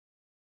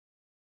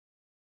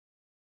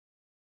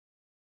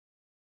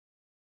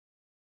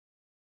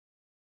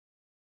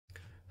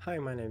Hi,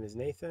 my name is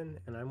Nathan,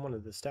 and I'm one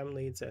of the STEM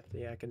leads at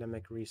the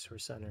Academic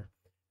Resource Center.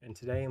 And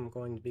today I'm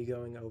going to be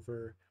going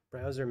over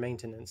browser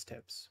maintenance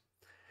tips.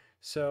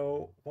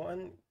 So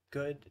one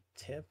good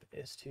tip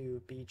is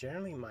to be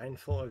generally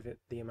mindful of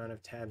the amount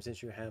of tabs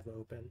that you have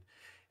open.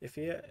 If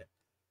you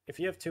if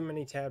you have too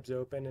many tabs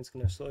open, it's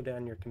going to slow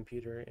down your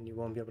computer and you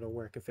won't be able to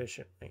work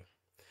efficiently.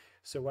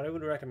 So what I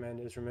would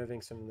recommend is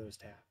removing some of those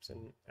tabs.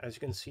 And as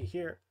you can see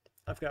here,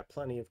 I've got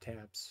plenty of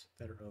tabs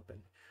that are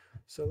open.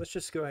 So let's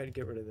just go ahead and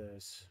get rid of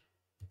those.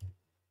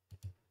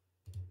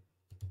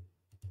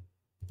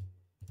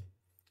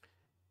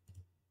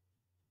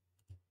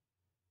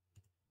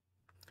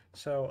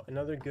 So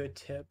another good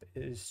tip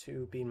is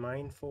to be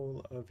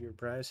mindful of your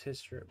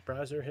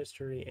browser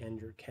history and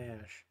your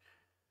cache.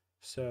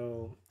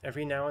 So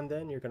every now and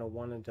then you're going to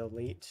want to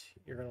delete,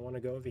 you're going to want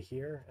to go over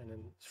here, and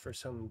then for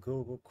some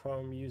Google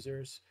Chrome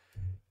users,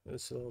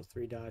 those little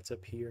three dots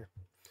up here.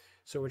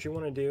 So what you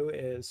want to do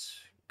is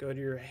go to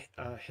your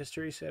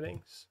history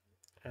settings,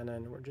 and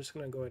then we're just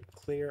going to go ahead and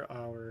clear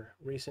our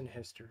recent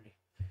history.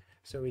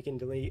 So we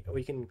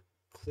can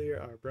clear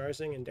our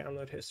browsing and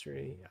download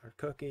history, our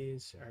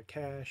cookies, our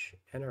cache,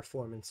 and our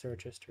form and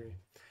search history.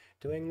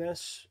 Doing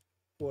this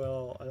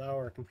will allow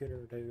our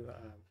computer to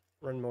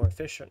run more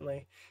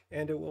efficiently,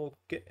 and it will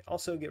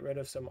also get rid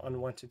of some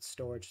unwanted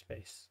storage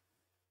space.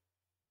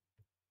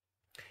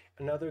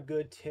 Another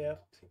good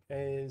tip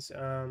is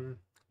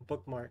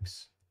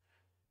bookmarks.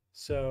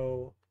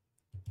 So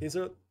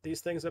these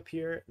things up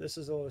here. This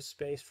is a little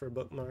space for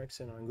bookmarks,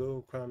 and on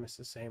Google Chrome it's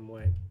the same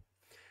way.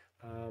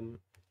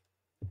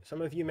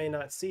 Some of you may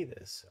not see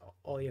this.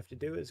 All you have to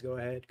do is go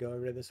ahead, go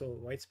over to this little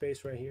white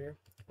space right here,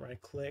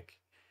 right click,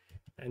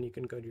 and you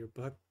can go to your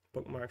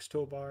bookmarks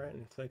toolbar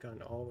and click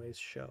on Always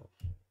Show.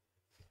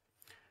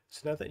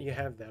 So now that you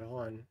have that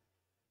on,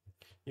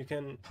 you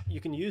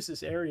can use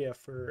this area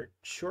for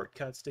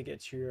shortcuts to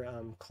get to your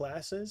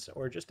classes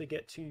or just to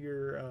get to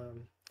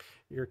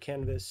your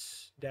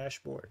Canvas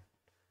dashboard.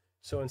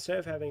 So instead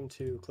of having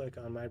to click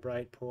on my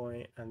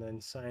Brightpoint and then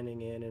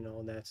signing in and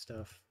all that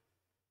stuff,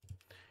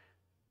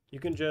 you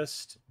can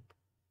just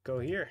go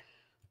here,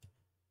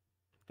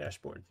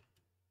 dashboard.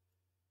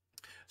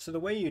 So the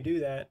way you do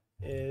that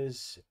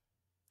is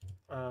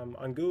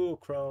on Google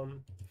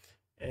Chrome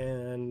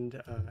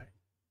and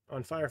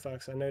on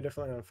Firefox. I know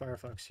definitely on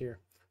Firefox here,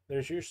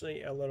 there's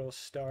usually a little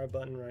star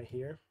button right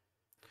here,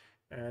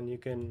 and you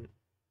can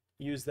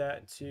use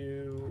that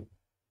to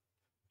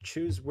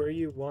choose where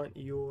you want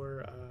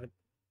your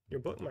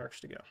bookmarks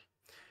to go.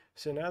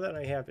 So now that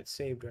I have it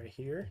saved right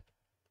here,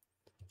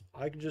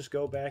 I can just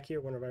go back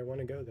here whenever I want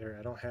to go there.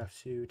 I don't have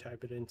to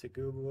type it into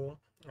Google,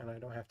 and I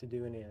don't have to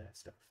do any of that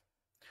stuff.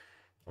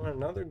 Well,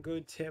 another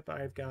good tip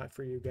I've got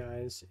for you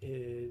guys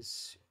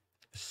is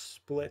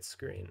split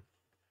screen.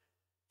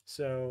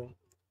 So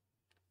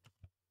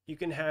you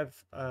can have,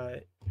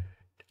 I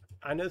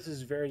know this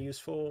is very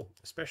useful,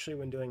 especially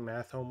when doing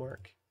math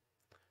homework.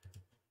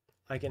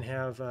 I can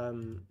have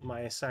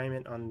my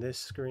assignment on this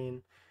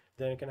screen,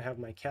 then I can have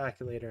my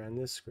calculator on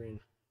this screen.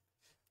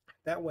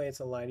 That way it's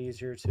a lot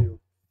easier to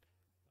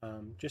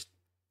just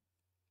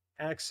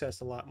access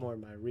a lot more of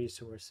my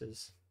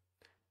resources.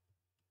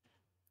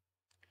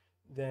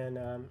 Then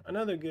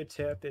another good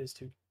tip is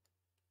to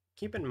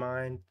keep in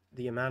mind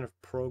the amount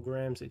of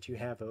programs that you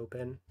have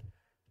open,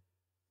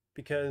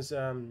 because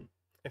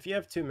if you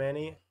have too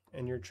many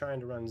and you're trying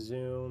to run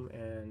Zoom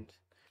and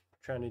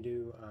trying to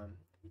do,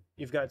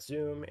 you've got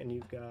Zoom and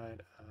you've got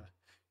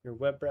your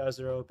web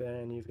browser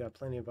open, you've got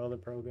plenty of other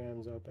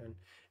programs open,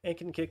 it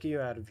can kick you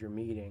out of your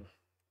meeting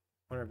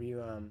whenever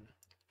you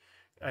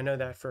I know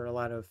that for a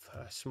lot of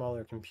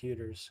smaller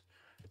computers.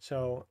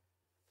 So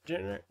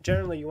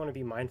generally you want to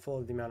be mindful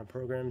of the amount of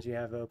programs you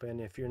have open.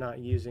 If you're not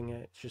using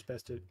it, it's just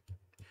best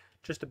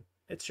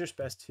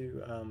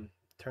to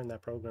turn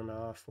that program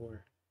off,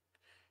 or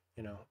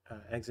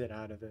exit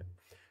out of it,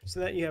 so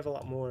that you have a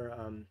lot more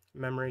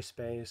memory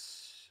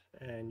space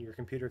and your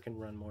computer can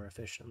run more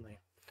efficiently.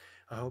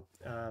 I hope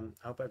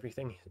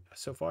everything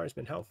so far has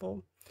been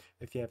helpful.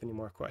 If you have any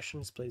more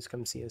questions, please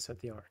come see us at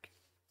the ARC.